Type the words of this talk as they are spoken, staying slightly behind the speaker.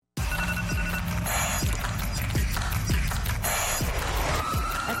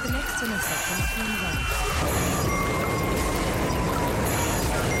sinasakyan kailan.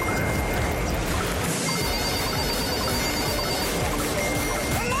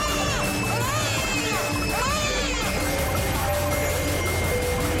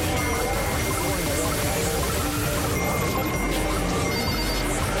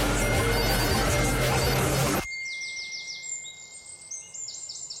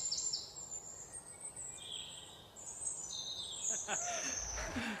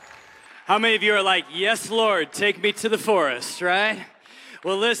 How many of you are like, yes, Lord, take me to the forest, right?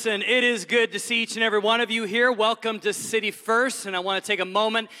 Well, listen, it is good to see each and every one of you here. Welcome to City First, and I want to take a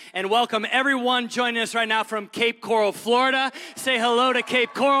moment and welcome everyone joining us right now from Cape Coral, Florida. Say hello to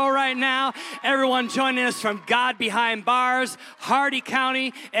Cape Coral right now. Everyone joining us from God Behind Bars, Hardy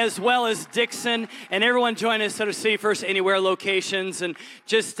County, as well as Dixon, and everyone joining us at our City First Anywhere locations. And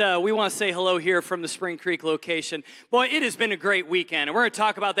just, we want to say hello here from the Spring Creek location. Boy, it has been a great weekend, and we're going to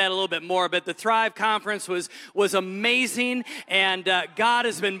talk about that a little bit more, but the Thrive Conference was amazing, and God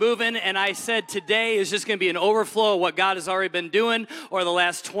has been moving, and I said today is just going to be an overflow of what God has already been doing over the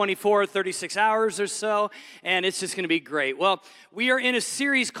last 24, 36 hours or so, and it's just going to be great. Well, we are in a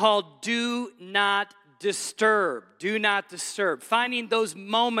series called Do Not Disturb. Do not disturb. Finding those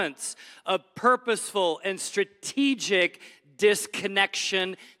moments of purposeful and strategic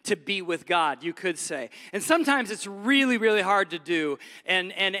disconnection to be with God, you could say. And sometimes it's really, really hard to do.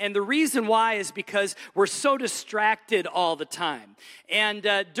 And the reason why is because we're so distracted all the time. And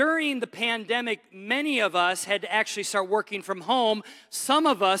during the pandemic, many of us had to actually start working from home. Some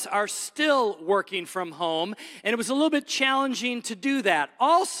of us are still working from home. And it was a little bit challenging to do that.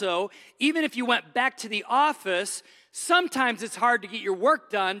 Also, even if you went back to the office, sometimes it's hard to get your work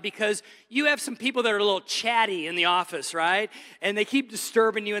done because you have some people that are a little chatty in the office, right? And they keep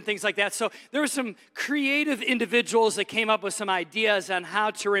disturbing you and things like that. So there were some creative individuals that came up with some ideas on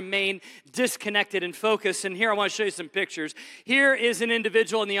how to remain disconnected and focused. And here I want to show you some pictures. Here is an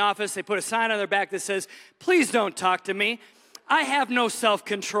individual in the office. They put a sign on their back that says, "Please don't talk to me. I have no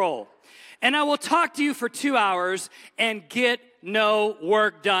self-control. And I will talk to you for 2 hours and get no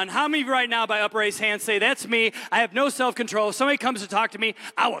work done." How many of you right now by upraised hands say, "That's me, I have no self-control. If somebody comes to talk to me,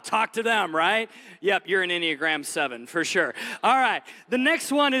 I will talk to them," right? Yep, you're an Enneagram 7 for sure. All right, the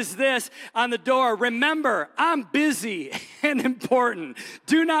next one is this on the door. "Remember, I'm busy and important.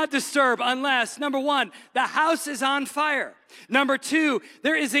 Do not disturb unless, number 1, the house is on fire. Number 2,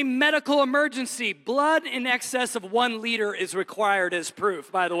 there is a medical emergency. Blood in excess of 1 liter is required as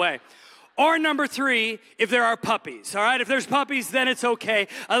proof, by the way. Or number 3, if there are puppies, all right? If there's puppies, then it's okay.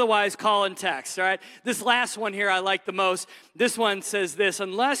 Otherwise, call and text, all right? This last one here I like the most. This one says this: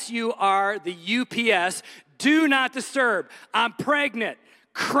 "Unless you are the UPS, do not disturb. I'm pregnant,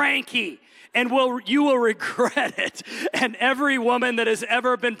 cranky, and you will regret it." And every woman that has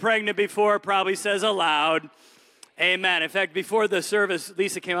ever been pregnant before probably says aloud, amen. In fact, before the service,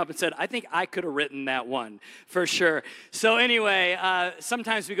 Lisa came up and said, "I think I could have written that one for sure." So anyway,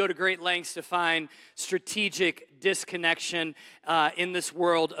 sometimes we go to great lengths to find strategic disconnection in this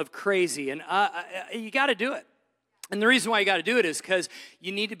world of crazy. And you got to do it. And the reason why you got to do it is because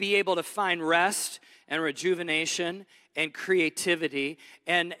you need to be able to find rest and rejuvenation and creativity.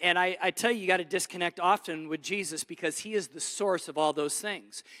 And I tell you got to disconnect often with Jesus because he is the source of all those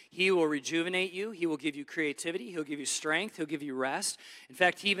things. He will rejuvenate you. He will give you creativity. He'll give you strength. He'll give you rest. In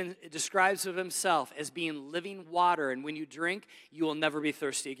fact, he even describes of himself as being living water. And when you drink, you will never be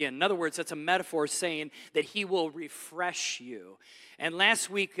thirsty again. In other words, that's a metaphor saying that he will refresh you. And last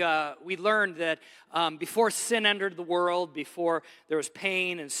week, we learned that before sin entered the world, before there was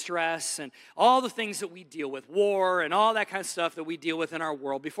pain and stress and all the things that we deal with, war and all that kind of stuff that we deal with in our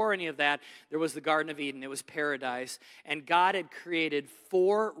world, before any of that, there was the Garden of Eden. It was paradise. And God had created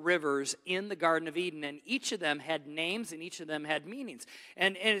 4 rivers in the Garden of Eden, and each of them had names and each of them had meanings.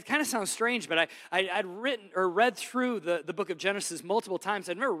 And it kind of sounds strange, but I'd written or read through the book of Genesis multiple times.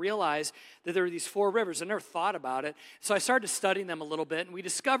 I'd never realized that there were these 4 rivers. I never thought about it. So I started studying them a little bit, and we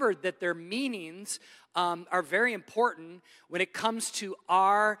discovered that their meanings are very important when it comes to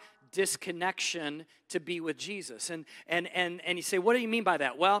our disconnection to be with Jesus. And you say, what do you mean by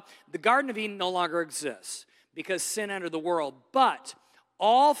that? Well, the Garden of Eden no longer exists because sin entered the world, but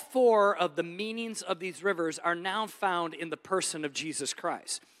all 4 of the meanings of these rivers are now found in the person of Jesus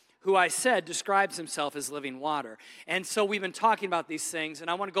Christ, who I said describes himself as living water. And so we've been talking about these things, and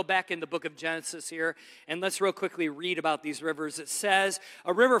I want to go back in the book of Genesis here, and let's real quickly read about these rivers. It says,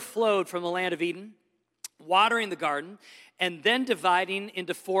 "A river flowed from the land of Eden, watering the garden, and then dividing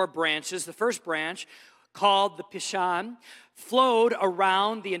into 4 branches. The first branch, called the Pishon, flowed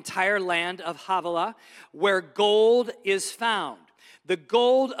around the entire land of Havilah, where gold is found. The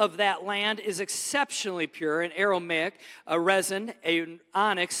gold of that land is exceptionally pure. An aromatic, a resin, an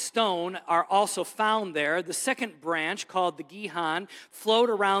onyx stone are also found there. The second branch, called the Gihon, flowed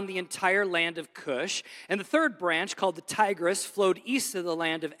around the entire land of Cush. And the third branch, called the Tigris, flowed east of the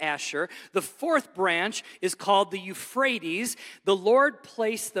land of Asher. The fourth branch is called the Euphrates. The Lord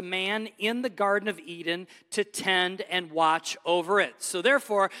placed the man in the Garden of Eden to tend and watch over it. So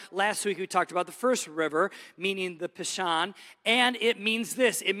therefore, last week we talked about the first river, meaning the Pishon, and it means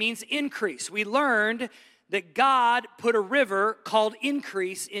this. It means increase. We learned that God put a river called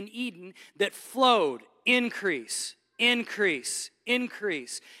Increase in Eden that flowed. Increase, increase,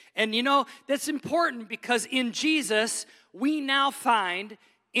 increase. And you know, that's important because in Jesus, we now find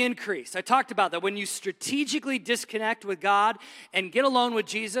increase. I talked about that. When you strategically disconnect with God and get alone with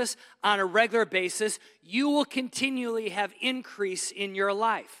Jesus on a regular basis, you will continually have increase in your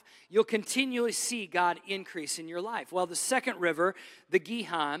life. You'll continually see God increase in your life. Well, the second river, the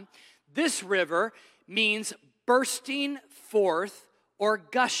Gihon, this river means bursting forth or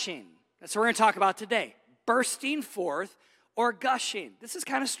gushing. That's what we're going to talk about today. Bursting forth or gushing. This is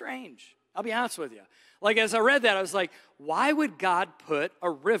kind of strange. I'll be honest with you. Like, as I read that, I was like, why would God put a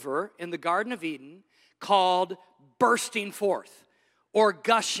river in the Garden of Eden called bursting forth or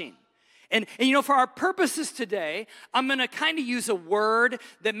gushing? And you know, for our purposes today, I'm going to kind of use a word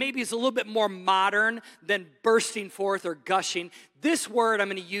that maybe is a little bit more modern than bursting forth or gushing. This word I'm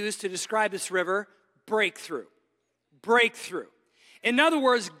going to use to describe this river, breakthrough. Breakthrough. In other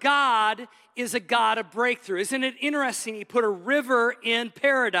words, God is a God of breakthrough. Isn't it interesting? He put a river in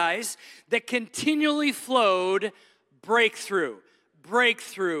paradise that continually flowed breakthrough,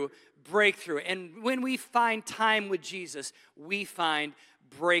 breakthrough, breakthrough. And when we find time with Jesus, we find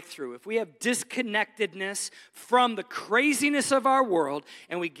breakthrough. If we have disconnectedness from the craziness of our world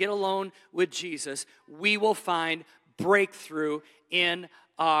and we get alone with Jesus, we will find breakthrough in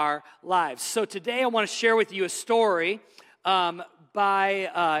our lives. So today I want to share with you a story of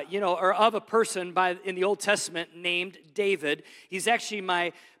a person in the Old Testament named David. He's actually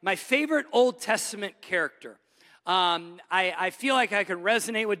my favorite Old Testament character. I feel like I can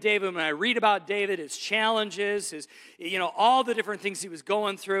resonate with David when I read about David, his challenges, all the different things he was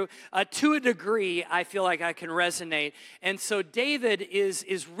going through. To a degree, I feel like I can resonate. And so David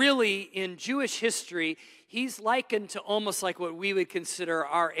is really, in Jewish history, he's likened to almost like what we would consider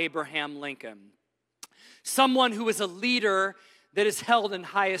our Abraham Lincoln. Someone who was a leader that is held in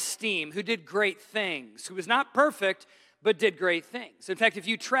high esteem, who did great things, who was not perfect, but did great things. In fact, if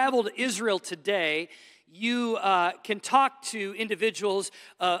you travel to Israel today, you can talk to individuals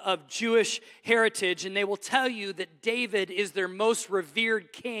of Jewish heritage, and they will tell you that David is their most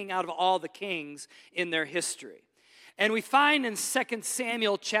revered king out of all the kings in their history. And we find in 2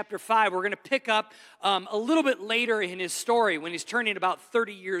 Samuel chapter 5, we're going to pick up a little bit later in his story when he's turning about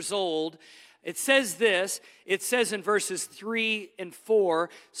 30 years old. It says this, it says in verses 3 and 4,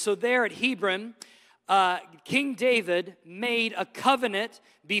 so there at Hebron, King David made a covenant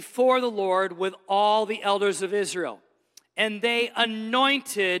before the Lord with all the elders of Israel, and they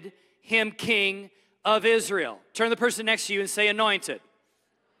anointed him king of Israel. Turn to the person next to you and say anointed.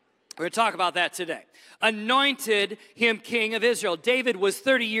 We're going to talk about that today. Anointed him king of Israel. David was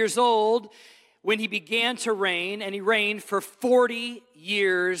 30 years old when he began to reign, and he reigned for 40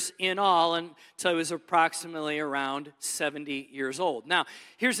 years in all until he was approximately around 70 years old. Now,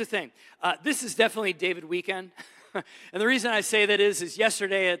 here's the thing. This is definitely David weekend. And the reason I say that is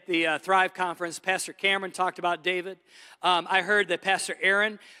yesterday at the Thrive Conference, Pastor Cameron talked about David. I heard that Pastor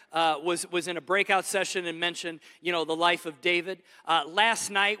Aaron was in a breakout session and mentioned, the life of David.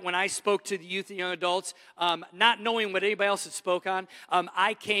 Last night when I spoke to the youth and young adults, not knowing what anybody else had spoke on,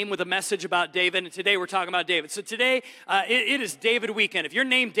 I came with a message about David, and today we're talking about David. So today, it is David weekend. If you're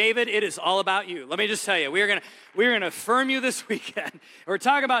named David, it is all about you. Let me just tell you, we're gonna affirm you this weekend. We're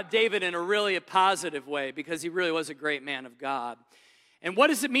talking about David in a really positive way because he really was a great man of God. And what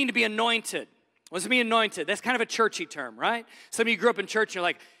does it mean to be anointed? What does it mean anointed? That's kind of a churchy term, right? Some of you grew up in church and you're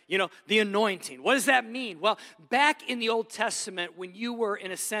like, the anointing. What does that mean? Well, back in the Old Testament, when you were,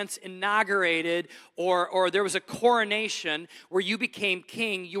 in a sense, inaugurated or there was a coronation where you became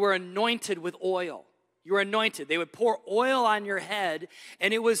king, you were anointed with oil. You were anointed. They would pour oil on your head,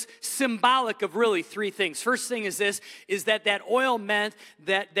 and it was symbolic of really three things. First thing is this, is that oil meant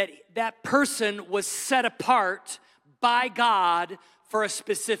that person was set apart by God for a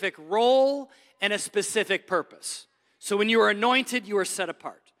specific role and a specific purpose. So when you were anointed, you were set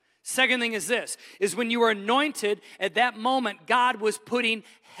apart. Second thing is this, is when you were anointed, at that moment, God was putting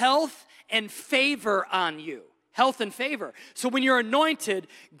health and favor on you. Health and favor. So when you're anointed,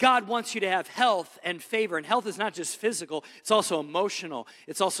 God wants you to have health and favor. And health is not just physical, it's also emotional,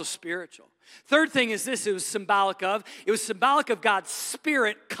 it's also spiritual. Third thing is this, it was symbolic of God's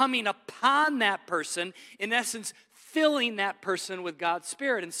Spirit coming upon that person, in essence, filling that person with God's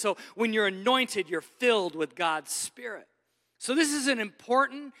Spirit. And so when you're anointed, you're filled with God's Spirit. So this is an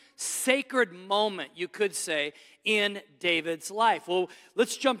important, sacred moment, you could say, in David's life. Well,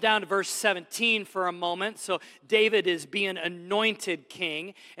 let's jump down to verse 17 for a moment. So David is being anointed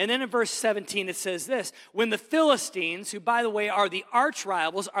king. And then in verse 17 it says this, when the Philistines, who by the way are the arch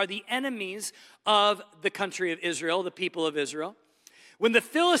rivals, are the enemies of the country of Israel, the people of Israel, when the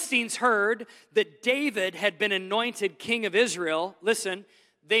Philistines heard that David had been anointed king of Israel, listen,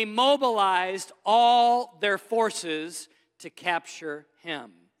 they mobilized all their forces to capture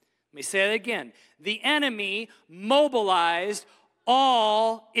him. Let me say that again. The enemy mobilized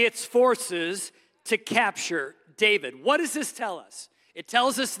all its forces to capture David. What does this tell us? It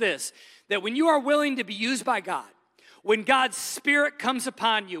tells us this, that when you are willing to be used by God, when God's Spirit comes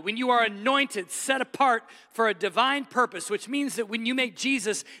upon you, when you are anointed, set apart for a divine purpose, which means that when you make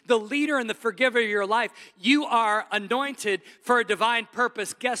Jesus the leader and the forgiver of your life, you are anointed for a divine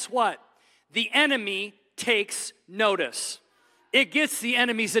purpose. Guess what? The enemy takes notice. It gets the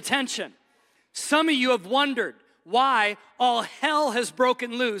enemy's attention. Some of you have wondered why all hell has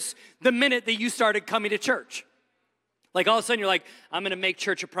broken loose the minute that you started coming to church. Like all of a sudden you're like, I'm going to make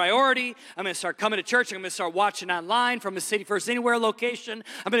church a priority. I'm going to start coming to church. I'm going to start watching online from a City First Anywhere location.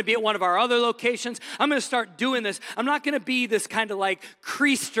 I'm going to be at one of our other locations. I'm going to start doing this. I'm not going to be this kind of like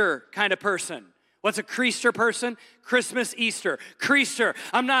creaster kind of person. What's a creaster person? Christmas, Easter. Creaster.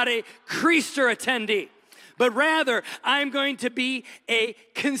 I'm not a creaster attendee. But rather, I'm going to be a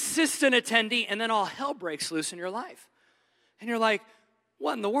consistent attendee, and then all hell breaks loose in your life. And you're like,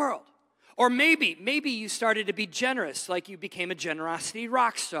 what in the world? Or maybe you started to be generous, like you became a generosity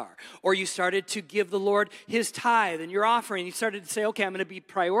rock star. Or you started to give the Lord his tithe and your offering. You started to say, okay, I'm going to be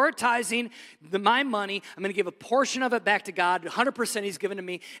prioritizing my money. I'm going to give a portion of it back to God, 100% he's given to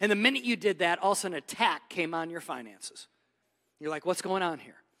me. And the minute you did that, all of a sudden an attack came on your finances. You're like, what's going on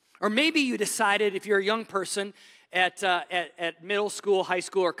here? Or maybe you decided, if you're a young person at middle school, high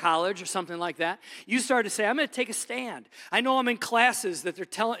school, or college, or something like that, you started to say, I'm going to take a stand. I know I'm in classes that they're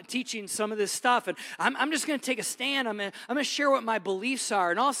teaching some of this stuff, and I'm just going to take a stand. I'm going to share what my beliefs are.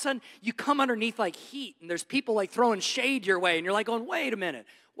 And all of a sudden, you come underneath like heat, and there's people like throwing shade your way, and you're like going, wait a minute,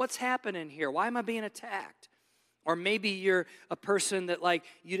 what's happening here? Why am I being attacked? Or maybe you're a person that like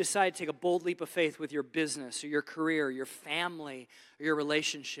you decide to take a bold leap of faith with your business or your career, or your family, or your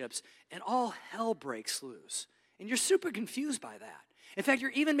relationships, and all hell breaks loose. And you're super confused by that. In fact, you're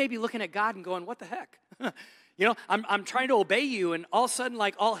even maybe looking at God and going, what the heck? I'm trying to obey you, and all of a sudden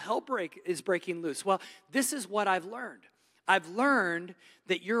like all hell is breaking loose. Well, this is what I've learned. I've learned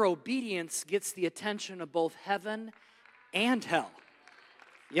that your obedience gets the attention of both heaven and hell.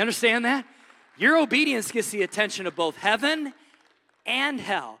 You understand that? Your obedience gets the attention of both heaven and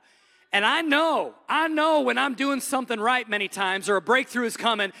hell. And I know when I'm doing something right many times, or a breakthrough is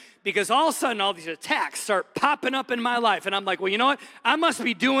coming, because all of a sudden all these attacks start popping up in my life. And I'm like, well, you know what? I must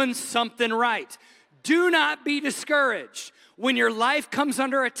be doing something right. Do not be discouraged when your life comes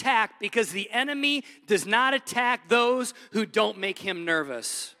under attack, because the enemy does not attack those who don't make him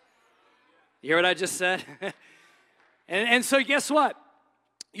nervous. You hear what I just said? and so guess what?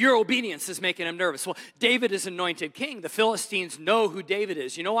 Your obedience is making him nervous. Well, David is anointed king. The Philistines know who David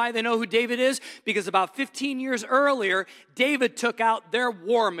is. You know why they know who David is? Because about 15 years earlier, David took out their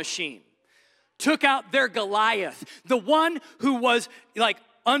war machine, took out their Goliath, the one who was like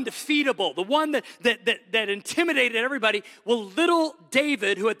undefeatable, the one that intimidated everybody. Well, little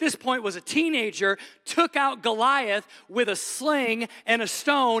David, who at this point was a teenager, took out Goliath with a sling and a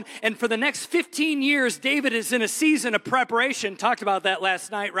stone. And for the next 15 years, David is in a season of preparation. Talked about that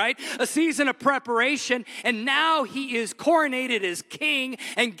last night, right? A season of preparation. And now he is coronated as king.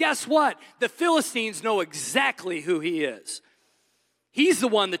 And guess what? The Philistines know exactly who he is. He's the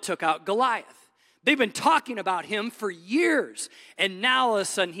one that took out Goliath. They've been talking about him for years, and now all of a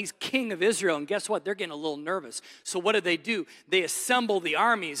sudden he's king of Israel, and guess what? They're getting a little nervous. So what do? They assemble the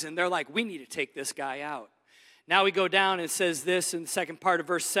armies, and they're like, we need to take this guy out. Now we go down, and it says this in the second part of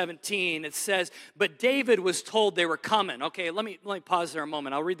verse 17. It says, but David was told they were coming. Okay, let me pause there a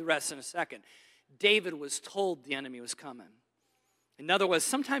moment. I'll read the rest in a second. David was told the enemy was coming. In other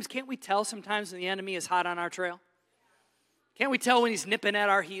words, can't we tell sometimes when the enemy is hot on our trail? Can't we tell when he's nipping at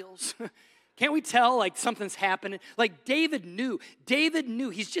our heels? Can't we tell like something's happening? Like David knew. David knew.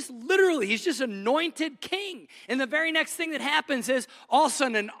 He's just anointed king. And the very next thing that happens is all of a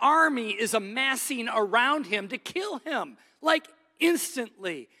sudden an army is amassing around him to kill him. Like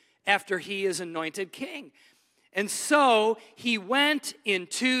instantly after he is anointed king. And so he went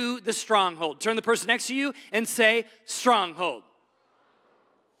into the stronghold. Turn the person next to you and say, stronghold.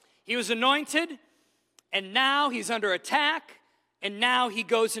 He was anointed, and now he's under attack, and now he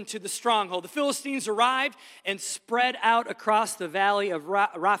goes into the stronghold. The Philistines arrived and spread out across the valley of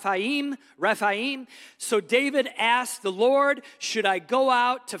Rephaim. So David asked the Lord, should I go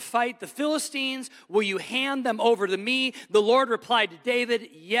out to fight the Philistines? Will you hand them over to me? The Lord replied to David,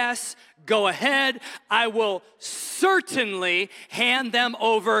 yes, go ahead. I will certainly hand them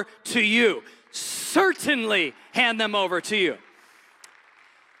over to you. Certainly hand them over to you.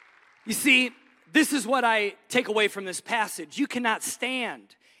 You see, this is what I take away from this passage. You cannot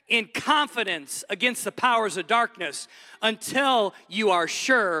stand in confidence against the powers of darkness until you are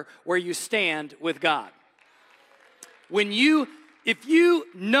sure where you stand with God. If you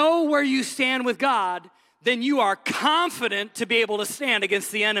know where you stand with God, then you are confident to be able to stand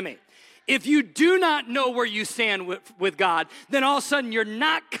against the enemy. If you do not know where you stand with God, then all of a sudden you're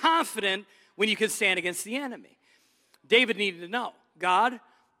not confident when you can stand against the enemy. David needed to know, God,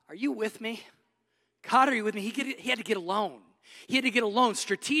 are you with me? God, are you with me? He had to get alone. He had to get alone,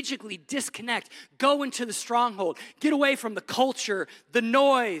 strategically disconnect, go into the stronghold, get away from the culture, the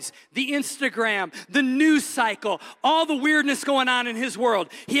noise, the Instagram, the news cycle, all the weirdness going on in his world.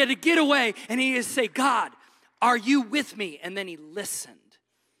 He had to get away and he had to say, God, are you with me? And then he listened.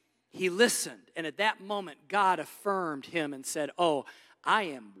 He listened. And at that moment, God affirmed him and said, oh, I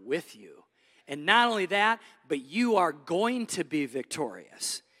am with you. And not only that, but you are going to be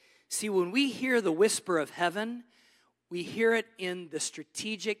victorious. See, when we hear the whisper of heaven, we hear it in the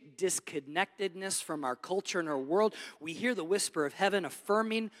strategic disconnectedness from our culture and our world. We hear the whisper of heaven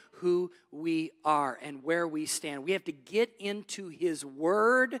affirming who we are and where we stand. We have to get into his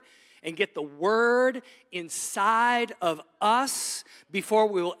word and get the word inside of us before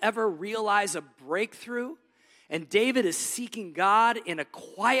we will ever realize a breakthrough. And David is seeking God in a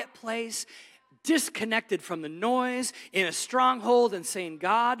quiet place, disconnected from the noise, in a stronghold, and saying,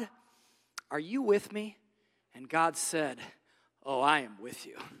 God, are you with me? And God said, oh, I am with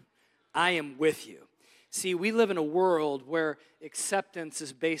you. I am with you. See, we live in a world where acceptance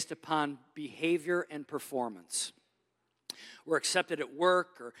is based upon behavior and performance. We're accepted at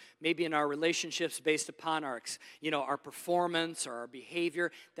work or maybe in our relationships based upon our performance or our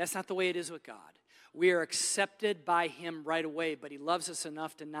behavior. That's not the way it is with God. We are accepted by him right away, but he loves us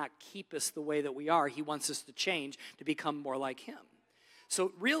enough to not keep us the way that we are. He wants us to change to become more like him.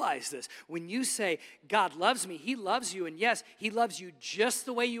 So realize this. When you say, God loves me, he loves you. And yes, he loves you just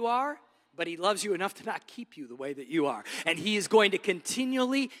the way you are, but he loves you enough to not keep you the way that you are. And he is going to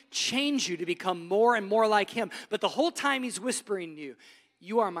continually change you to become more and more like him. But the whole time he's whispering to you,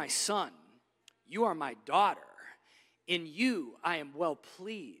 you are my son. You are my daughter. In you, I am well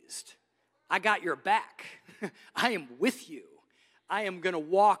pleased. I got your back. I am with you. I am going to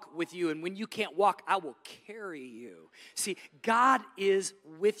walk with you, and when you can't walk, I will carry you. See, God is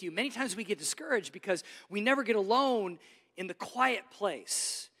with you. Many times we get discouraged because we never get alone in the quiet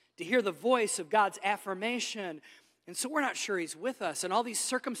place to hear the voice of God's affirmation, and so we're not sure he's with us, and all these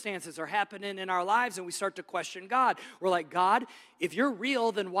circumstances are happening in our lives, and we start to question God. We're like, God, if you're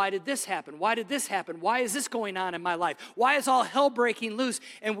real, then why did this happen? Why did this happen? Why is this going on in my life? Why is all hell breaking loose?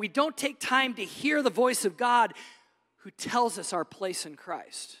 And we don't take time to hear the voice of God who tells us our place in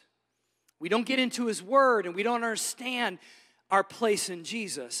Christ. We don't get into his word and we don't understand our place in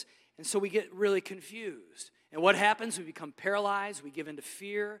Jesus. And so we get really confused. And what happens? We become paralyzed, we give into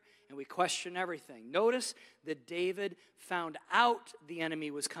fear, and we question everything. Notice that David found out the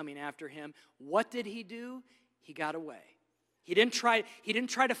enemy was coming after him. What did he do? He got away. He didn't try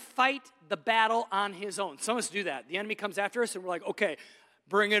to fight the battle on his own. Some of us do that. The enemy comes after us and we're like, okay,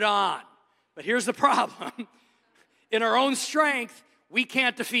 bring it on. But here's the problem. In our own strength, we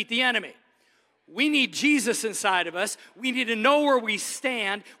can't defeat the enemy. We need Jesus inside of us. We need to know where we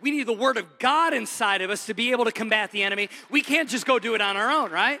stand. We need the Word of God inside of us to be able to combat the enemy. We can't just go do it on our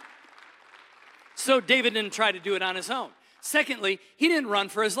own, right? So David didn't try to do it on his own. Secondly, he didn't run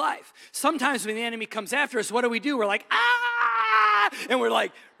for his life. Sometimes when the enemy comes after us, what do? We're like, ah! And we're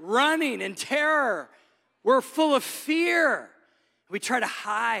like running in terror. We're full of fear. We try to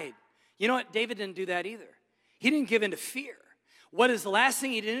hide. You know what? David didn't do that either. He didn't give in to fear. What is the last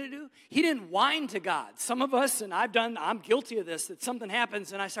thing he didn't do? He didn't whine to God. Some of us, and I'm guilty of this, that something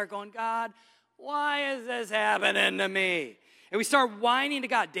happens and I start going, God, why is this happening to me? And we start whining to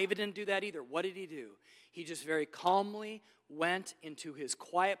God. David didn't do that either. What did he do? He just very calmly went into his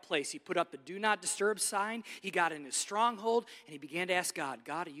quiet place. He put up the do not disturb sign. He got in his stronghold, and he began to ask God,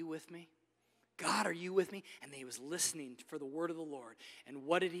 God, are you with me? God, are you with me? And he was listening for the word of the Lord. And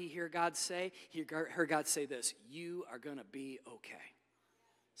what did he hear God say? He heard God say this, you are going to be okay.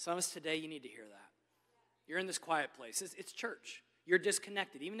 Some of us today, you need to hear that. You're in this quiet place. It's church. You're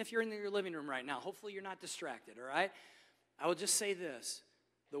disconnected. Even if you're in your living room right now, hopefully you're not distracted, all right? I will just say this.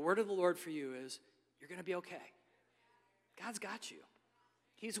 The word of the Lord for you is, you're going to be okay. God's got you.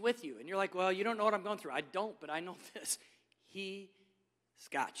 He's with you. And you're like, well, you don't know what I'm going through. I don't, but I know this. He's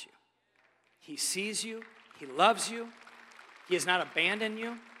got you. He sees you. He loves you. He has not abandoned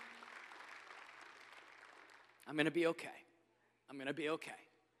you. I'm going to be okay. I'm going to be okay.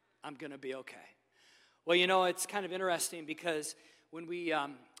 I'm going to be okay. Well, you know, it's kind of interesting because when we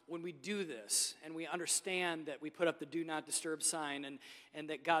do this and we understand that we put up the do not disturb sign and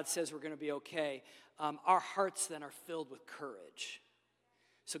that God says we're going to be okay, our hearts then are filled with courage.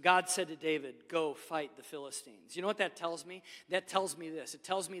 So God said to David, go fight the Philistines. You know what that tells me? That tells me this. It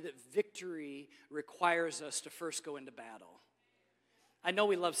tells me that victory requires us to first go into battle. I know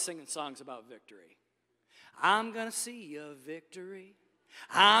we love singing songs about victory. I'm going to see a victory.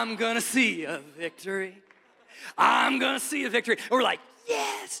 I'm going to see a victory. I'm going to see a victory. And we're like,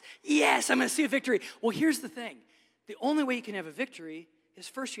 yes, yes, I'm going to see a victory. Well, here's the thing. The only way you can have a victory is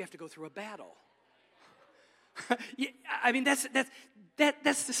first you have to go through a battle. I mean, that's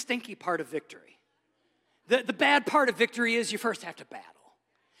the stinky part of victory. The bad part of victory is you first have to battle.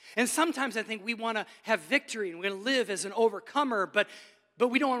 And sometimes I think we want to have victory and we're going to live as an overcomer, but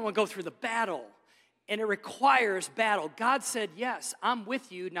we don't want to go through the battle. And it requires battle. God said, yes, I'm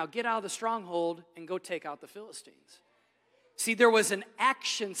with you. Now get out of the stronghold and go take out the Philistines. See, there was an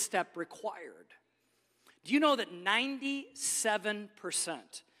action step required. Do you know that 97%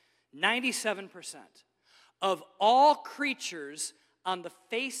 of all creatures on the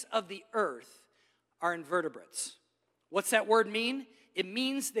face of the earth are invertebrates? What's that word mean? It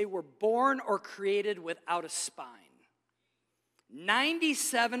means they were born or created without a spine.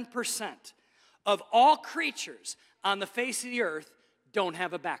 97% of all creatures on the face of the earth don't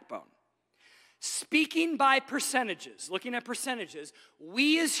have a backbone. Speaking by percentages, looking at percentages,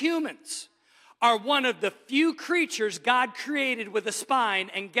 we as humans are one of the few creatures God created with a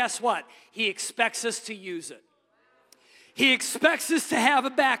spine, and guess what? He expects us to use it. He expects us to have a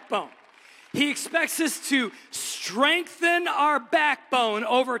backbone. He expects us to strengthen our backbone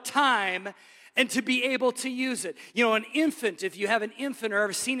over time and to be able to use it. You know, an infant, if you have an infant or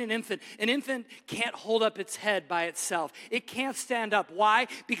ever seen an infant can't hold up its head by itself. It can't stand up. Why?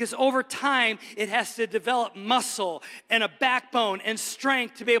 Because over time, it has to develop muscle and a backbone and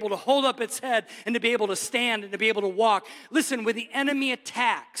strength to be able to hold up its head and to be able to stand and to be able to walk. Listen, when the enemy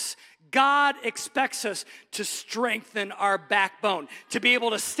attacks, God expects us to strengthen our backbone, to be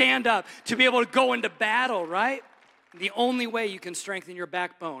able to stand up, to be able to go into battle, right? The only way you can strengthen your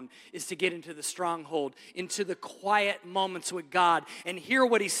backbone is to get into the stronghold, into the quiet moments with God and hear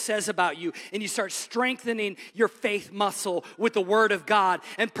what He says about you. And you start strengthening your faith muscle with the Word of God.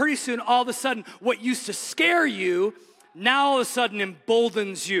 And pretty soon, all of a sudden, what used to scare you now all of a sudden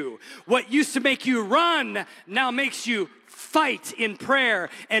emboldens you. What used to make you run now makes you fight in prayer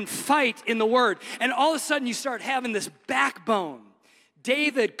and fight in the Word. And all of a sudden, you start having this backbone.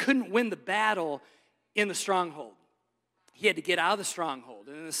 David couldn't win the battle in the stronghold. He had to get out of the stronghold.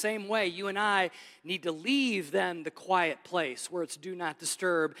 And in the same way, you and I need to leave then the quiet place where it's do not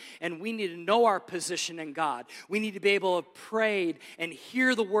disturb, and we need to know our position in God. We need to be able to pray and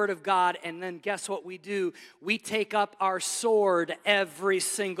hear the word of God, and then guess what we do? We take up our sword every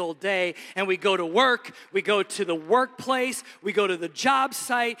single day, and we go to work, we go to the workplace, we go to the job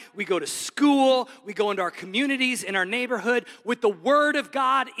site, we go to school, we go into our communities, in our neighborhood, with the word of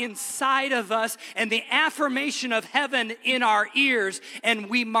God inside of us, and the affirmation of heaven in our ears, and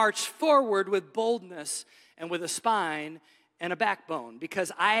we march forward with boldness and with a spine and a backbone,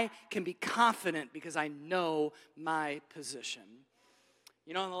 because I can be confident because I know my position.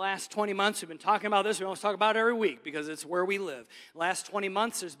 You know, in the last 20 months, we've been talking about this. We almost talk about it every week because it's where we live. The last 20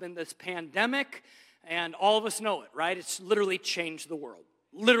 months, there's been this pandemic, and all of us know it, right? It's literally changed the world.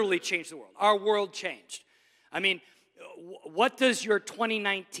 Literally changed the world. Our world changed. I mean, what does your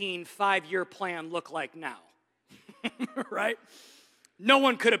 2019 5-year plan look like now? Right? No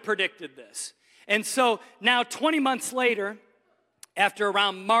one could have predicted this. And so now 20 months later, after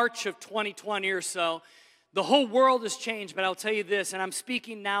around March of 2020 or so, The whole world has changed, but I'll tell you this, and I'm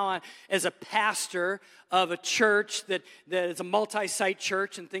speaking now as a pastor of a church that is a multi-site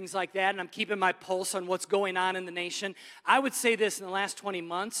church and things like that, and I'm keeping my pulse on what's going on in the nation. I would say this, in the last 20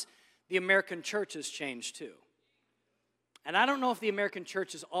 months, the American church has changed too. And I don't know if the American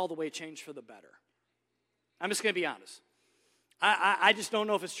church has all the way changed for the better. I'm just going to be honest. I just don't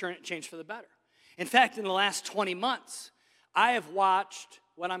know if it's changed for the better. In fact, in the last 20 months, I have watched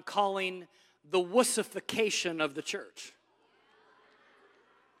what I'm calling the wussification of the church.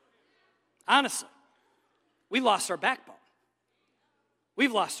 Honestly, we lost our backbone.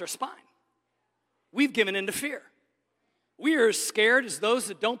 We've lost our spine. We've given in to fear. We are as scared as those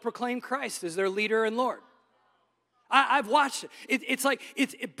that don't proclaim Christ as their leader and Lord. I've watched it. It's like,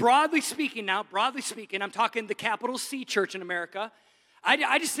 broadly speaking, I'm talking the capital C church in America.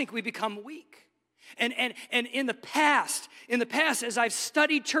 I just think we become weak. And in the past, as I've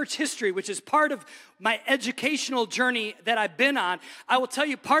studied church history, which is part of my educational journey that I've been on, I will tell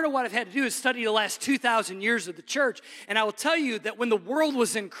you part of what I've had to do is study the last 2,000 years of the church. And I will tell you that when the world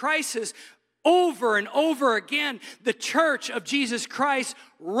was in crisis, over and over again, the church of Jesus Christ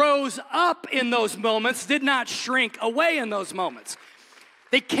rose up in those moments, did not shrink away in those moments.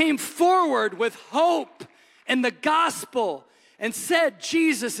 They came forward with hope and the gospel and said,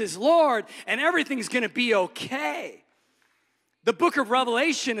 Jesus is Lord, and everything's going to be okay. The book of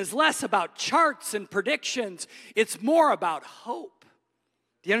Revelation is less about charts and predictions. It's more about hope.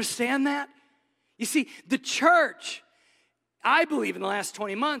 Do you understand that? You see, the church, I believe in the last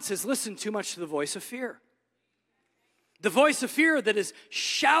 20 months, has listened too much to the voice of fear. The voice of fear that is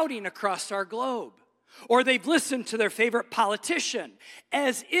shouting across our globe. Or they've listened to their favorite politician,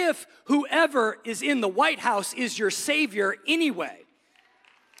 as if whoever is in the White House is your savior anyway.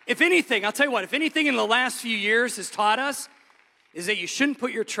 If anything, I'll tell you what, if anything in the last few years has taught us, is that you shouldn't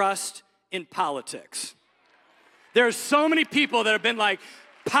put your trust in politics. There are so many people that have been like,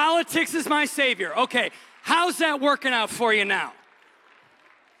 politics is my savior. Okay, how's that working out for you now?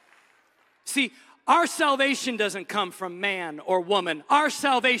 See, our salvation doesn't come from man or woman. Our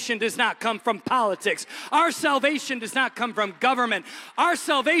salvation does not come from politics. Our salvation does not come from government. Our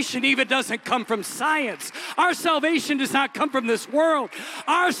salvation even doesn't come from science. Our salvation does not come from this world.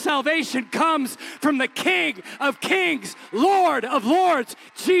 Our salvation comes from the King of Kings, Lord of Lords,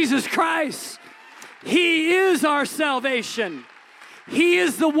 Jesus Christ. He is our salvation. He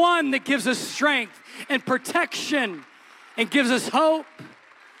is the one that gives us strength and protection and gives us hope.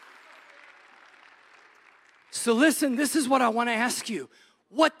 So listen, this is what I want to ask you.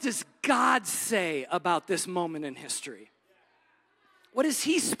 What does God say about this moment in history? What is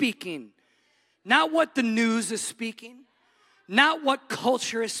He speaking? Not what the news is speaking, not what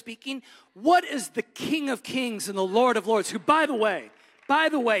culture is speaking. What is the King of Kings and the Lord of Lords, who, by the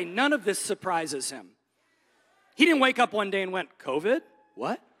way, none of this surprises Him. He didn't wake up one day and went, COVID?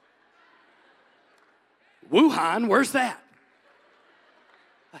 What? Wuhan, where's that?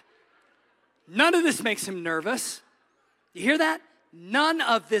 None of this makes Him nervous. You hear that? None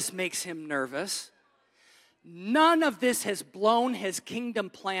of this makes Him nervous. None of this has blown His kingdom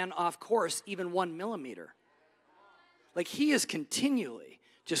plan off course even 1 millimeter. Like, He is continually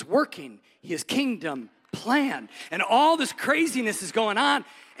just working His kingdom plan. And all this craziness is going on.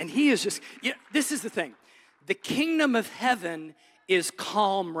 And He is just, this is the thing. The kingdom of heaven is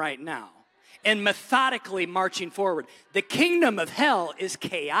calm right now and methodically marching forward. The kingdom of hell is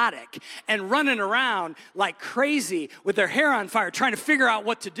chaotic and running around like crazy with their hair on fire, trying to figure out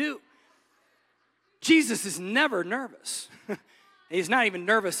what to do. Jesus is never nervous. He's not even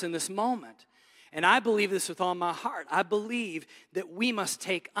nervous in this moment. And I believe this with all my heart. I believe that we must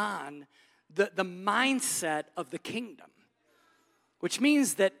take on the mindset of the kingdom, which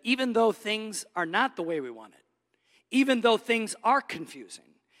means that even though things are not the way we want it, even though things are confusing,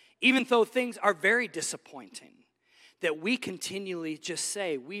 even though things are very disappointing, that we continually just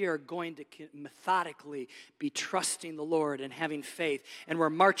say we are going to methodically be trusting the Lord and having faith, and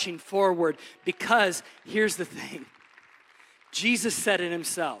we're marching forward because here's the thing. Jesus said it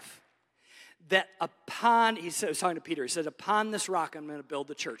Himself, that he was talking to Peter, He said, upon this rock I'm going to build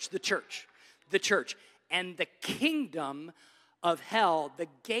the church, and the kingdom of hell, the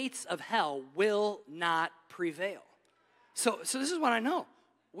gates of hell will not prevail. So this is what I know.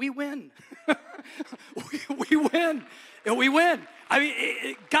 We win. we win. And we win. I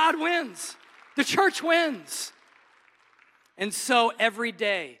mean, God wins. The church wins. And so every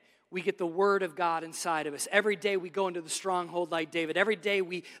day we get the word of God inside of us. Every day we go into the stronghold like David. Every day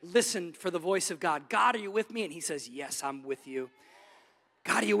we listen for the voice of God. God, are you with me? And He says, yes, I'm with you.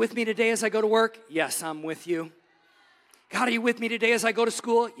 God, are you with me today as I go to work? Yes, I'm with you. God, are you with me today as I go to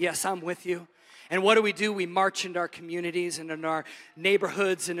school? Yes, I'm with you. And what do? We march into our communities and into our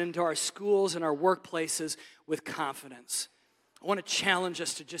neighborhoods and into our schools and our workplaces with confidence. I want to challenge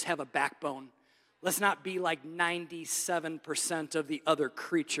us to just have a backbone. Let's not be like 97% of the other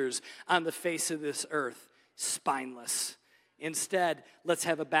creatures on the face of this earth, spineless. Instead, let's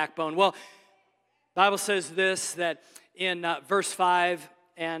have a backbone. Well, the Bible says this, that in verse 5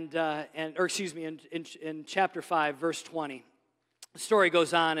 in chapter 5, verse 20. The story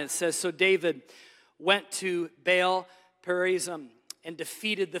goes on and it says, so David went to Baal Perazim and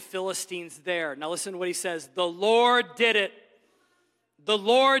defeated the Philistines there. Now listen to what he says. The Lord did it. The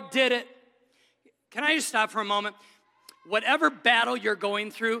Lord did it. Can I just stop for a moment? Whatever battle you're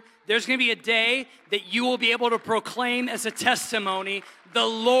going through, there's going to be a day that you will be able to proclaim as a testimony, the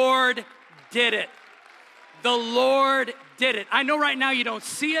Lord did it. The Lord did it. I know right now you don't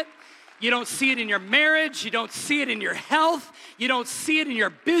see it. You don't see it in your marriage. You don't see it in your health. You don't see it in your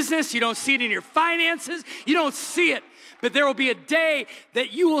business. You don't see it in your finances. You don't see it. But there will be a day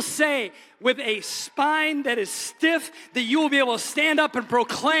that you will say with a spine that is stiff that you will be able to stand up and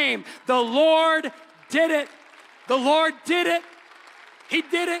proclaim, the Lord did it. The Lord did it. He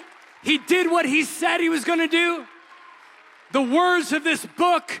did it. He did what he said he was going to do. The words of this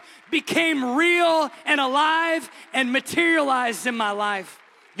book became real and alive and materialized in my life.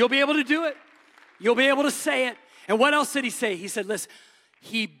 You'll be able to do it. You'll be able to say it. And what else did he say? He said, listen,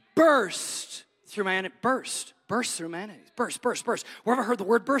 he burst through my enemies. Burst through my enemies. Burst. Where have I heard the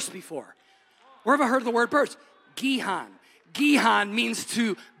word burst before? Where have I heard the word burst? Gihon. Gihon means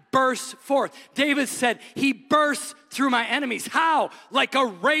to burst forth. David said, he burst through my enemies. How? Like a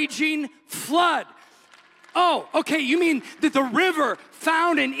raging flood. Oh, okay, you mean that the river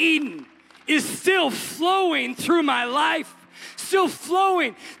found in Eden is still flowing through my life? Still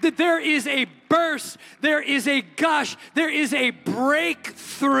flowing, that there is a burst, there is a gush, there is a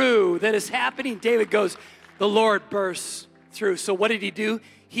breakthrough that is happening. David goes, the Lord bursts through. So what did he do?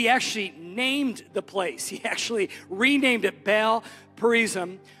 He actually named the place. He actually renamed it Baal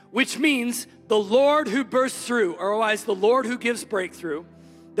Perazim, which means the Lord who bursts through, or otherwise the Lord who gives breakthrough.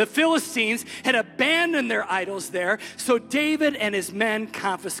 The Philistines had abandoned their idols there, so David and his men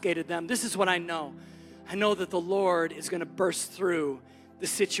confiscated them. This is what I know. I know that the Lord is going to burst through the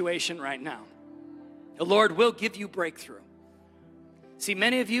situation right now. The Lord will give you breakthrough. See,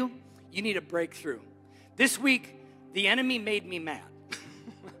 many of you need a breakthrough. This week, the enemy made me mad.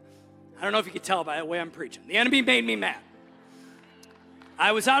 I don't know if you can tell by the way I'm preaching. The enemy made me mad.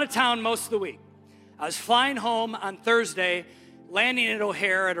 I was out of town most of the week. I was flying home on Thursday, landing at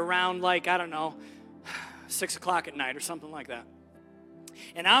O'Hare at around 6 o'clock at night or something like that.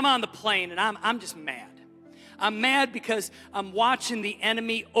 And I'm on the plane and I'm just mad. I'm mad because I'm watching the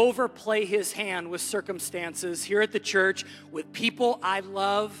enemy overplay his hand with circumstances here at the church, with people I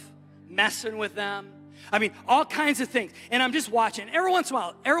love, messing with them. I mean, all kinds of things. And I'm just watching. Every once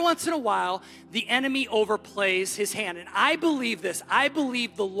in a while, the enemy overplays his hand. And I believe this. I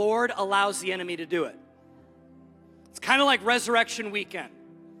believe the Lord allows the enemy to do it. It's kind of like Resurrection Weekend.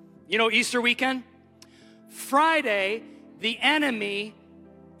 You know, Easter weekend? Friday, the enemy,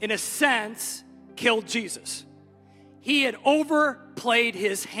 in a sense, killed Jesus. He had overplayed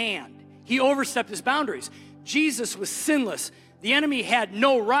his hand. He overstepped his boundaries. Jesus was sinless. The enemy had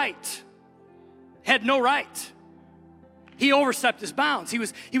no right. Had no right. He overstepped his bounds. He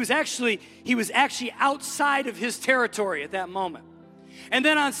was actually outside of his territory at that moment. And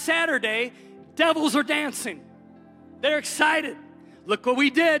then on Saturday, devils are dancing. They're excited. Look what we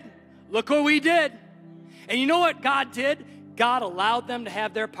did. Look what we did. And you know what God did? God allowed them to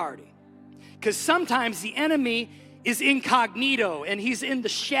have their party. Because sometimes the enemy is incognito and he's in the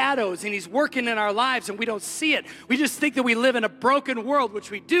shadows and he's working in our lives and we don't see it. We just think that we live in a broken world, which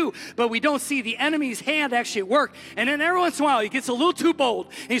we do, but we don't see the enemy's hand actually work. And then every once in a while he gets a little too bold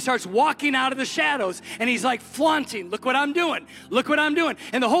and he starts walking out of the shadows and he's like flaunting, look what I'm doing, look what I'm doing.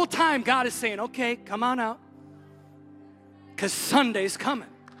 And the whole time God is saying, okay, come on out, because Sunday's coming.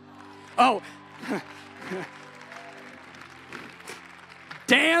 Oh,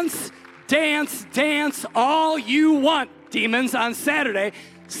 dance all you want, demons, on Saturday.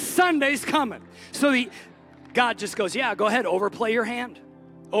 Sunday's coming. So God just goes, yeah, go ahead, overplay your hand.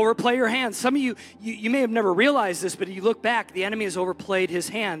 Overplay your hand. Some of you may have never realized this, but if you look back, the enemy has overplayed his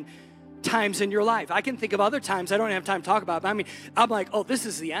hand times in your life. I can think of other times I don't have time to talk about, but I mean, I'm like, oh, this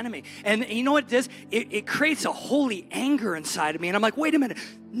is the enemy. And you know what it does? It creates a holy anger inside of me. And I'm like, wait a minute.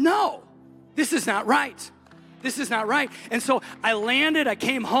 No, this is not right. This is not right. And so I landed, I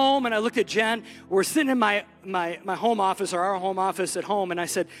came home, and I looked at Jen. We're sitting in my home office, or our home office at home, and I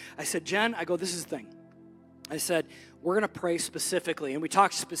said, Jen, I go, this is the thing. I said, we're going to pray specifically. And we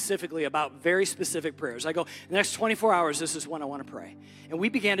talked specifically about very specific prayers. I go, the next 24 hours, this is when I want to pray. And we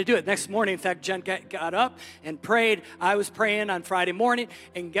began to do it. Next morning, in fact, Jen got up and prayed. I was praying on Friday morning.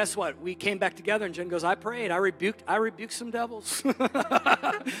 And guess what? We came back together, and Jen goes, I prayed. I rebuked some devils.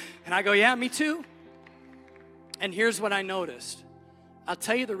 And I go, yeah, me too. And here's what I noticed. I'll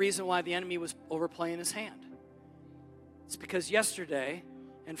tell you the reason why the enemy was overplaying his hand. It's because yesterday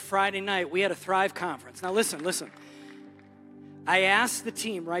and Friday night, we had a Thrive conference. Now listen. I asked the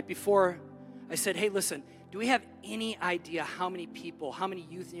team right before, I said, hey, listen, do we have any idea how many people, how many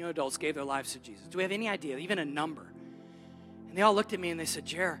youth and young adults gave their lives to Jesus? Do we have any idea, even a number? And they all looked at me and they said,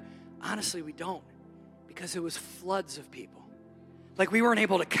 Jer, honestly, we don't, because it was floods of people. Like we weren't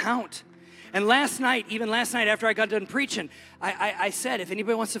able to count. And even last night after I got done preaching, I said, if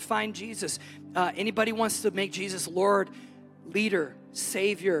anybody wants to find Jesus, anybody wants to make Jesus Lord, leader,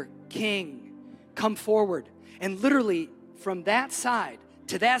 Savior, King, come forward. And literally from that side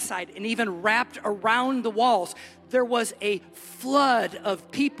to that side, and even wrapped around the walls, there was a flood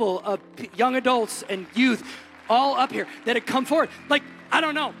of people, of young adults and youth, all up here that had come forward. Like, I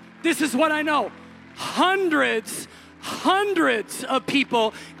don't know. This is what I know. Hundreds of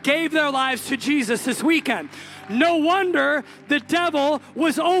people gave their lives to Jesus this weekend. No wonder the devil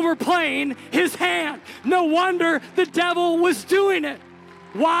was overplaying his hand. No wonder the devil was doing it.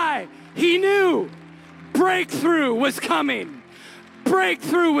 Why? He knew breakthrough was coming.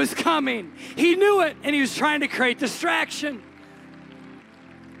 Breakthrough was coming. He knew it, and he was trying to create distraction.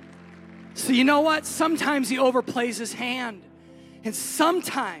 So you know what? Sometimes he overplays his hand. And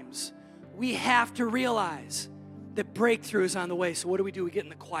sometimes we have to realize that breakthrough is on the way. So what do? We get in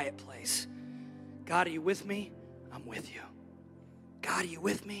the quiet place. God, are you with me? I'm with you. God, are you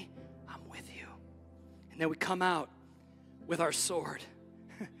with me? I'm with you. And then we come out with our sword.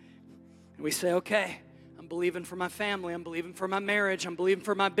 And we say, okay, I'm believing for my family. I'm believing for my marriage. I'm believing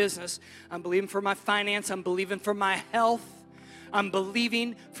for my business. I'm believing for my finance. I'm believing for my health. I'm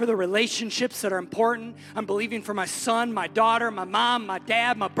believing for the relationships that are important. I'm believing for my son, my daughter, my mom, my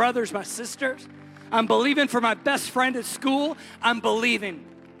dad, my brothers, my sisters. I'm believing for my best friend at school. I'm believing.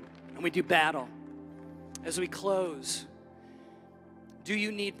 And we do battle. As we close, do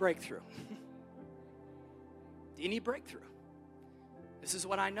you need breakthrough? Do you need breakthrough? This is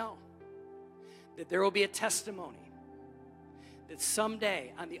what I know. That there will be a testimony that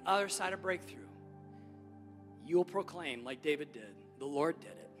someday on the other side of breakthrough, you will proclaim, like David did, the Lord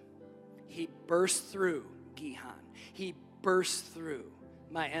did it. He burst through Gihon. He burst through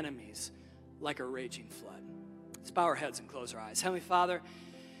my enemies like a raging flood. Let's bow our heads and close our eyes. Heavenly Father,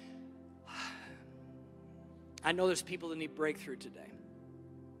 I know there's people that need breakthrough today.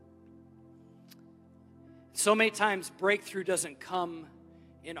 So many times breakthrough doesn't come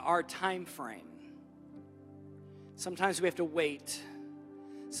in our time frame. Sometimes we have to wait.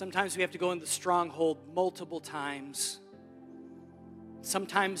 Sometimes we have to go in the stronghold multiple times.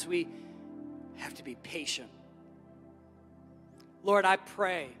 Sometimes we have to be patient. Lord, I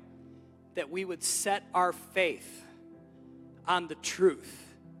pray that we would set our faith on the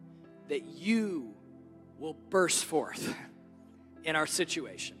truth that you will burst forth in our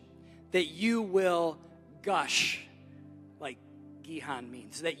situation, that you will gush, like Gihon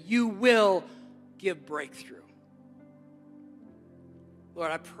means, that you will give breakthrough.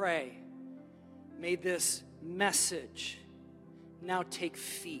 Lord, I pray, may this message now take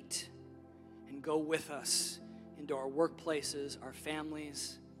feet and go with us into our workplaces, our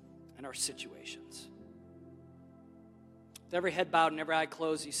families, and our situations. With every head bowed and every eye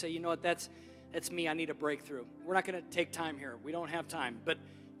closed, you say, you know what, that's me, I need a breakthrough. We're not going to take time here. We don't have time. But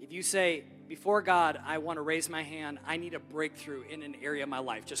if you say, before God, I want to raise my hand, I need a breakthrough in an area of my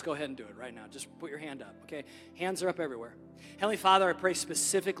life, just go ahead and do it right now. Just put your hand up, okay? Hands are up everywhere. Heavenly Father, I pray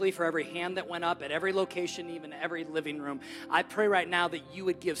specifically for every hand that went up at every location, even every living room. I pray right now that you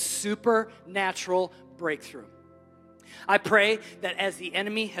would give supernatural breakthrough. I pray that as the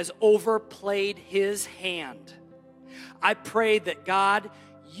enemy has overplayed his hand, I pray that God,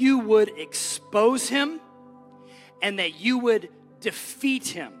 you would expose him and that you would defeat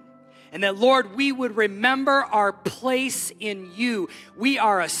him. And that, Lord, we would remember our place in you. We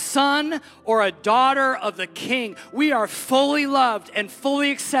are a son or a daughter of the King. We are fully loved and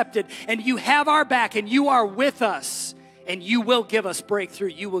fully accepted. And you have our back and you are with us. And you will give us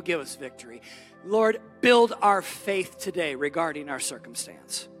breakthrough. You will give us victory. Lord, build our faith today regarding our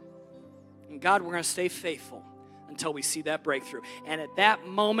circumstance. And God, we're going to stay faithful until we see that breakthrough. And at that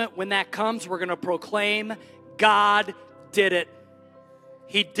moment when that comes, we're going to proclaim, God did it.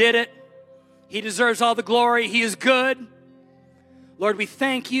 He did it. He deserves all the glory. He is good. Lord, we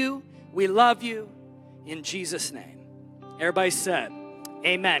thank you. We love you. In Jesus' name, Everybody said,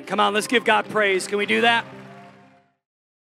 amen. Come on, let's give God praise. Can we do that?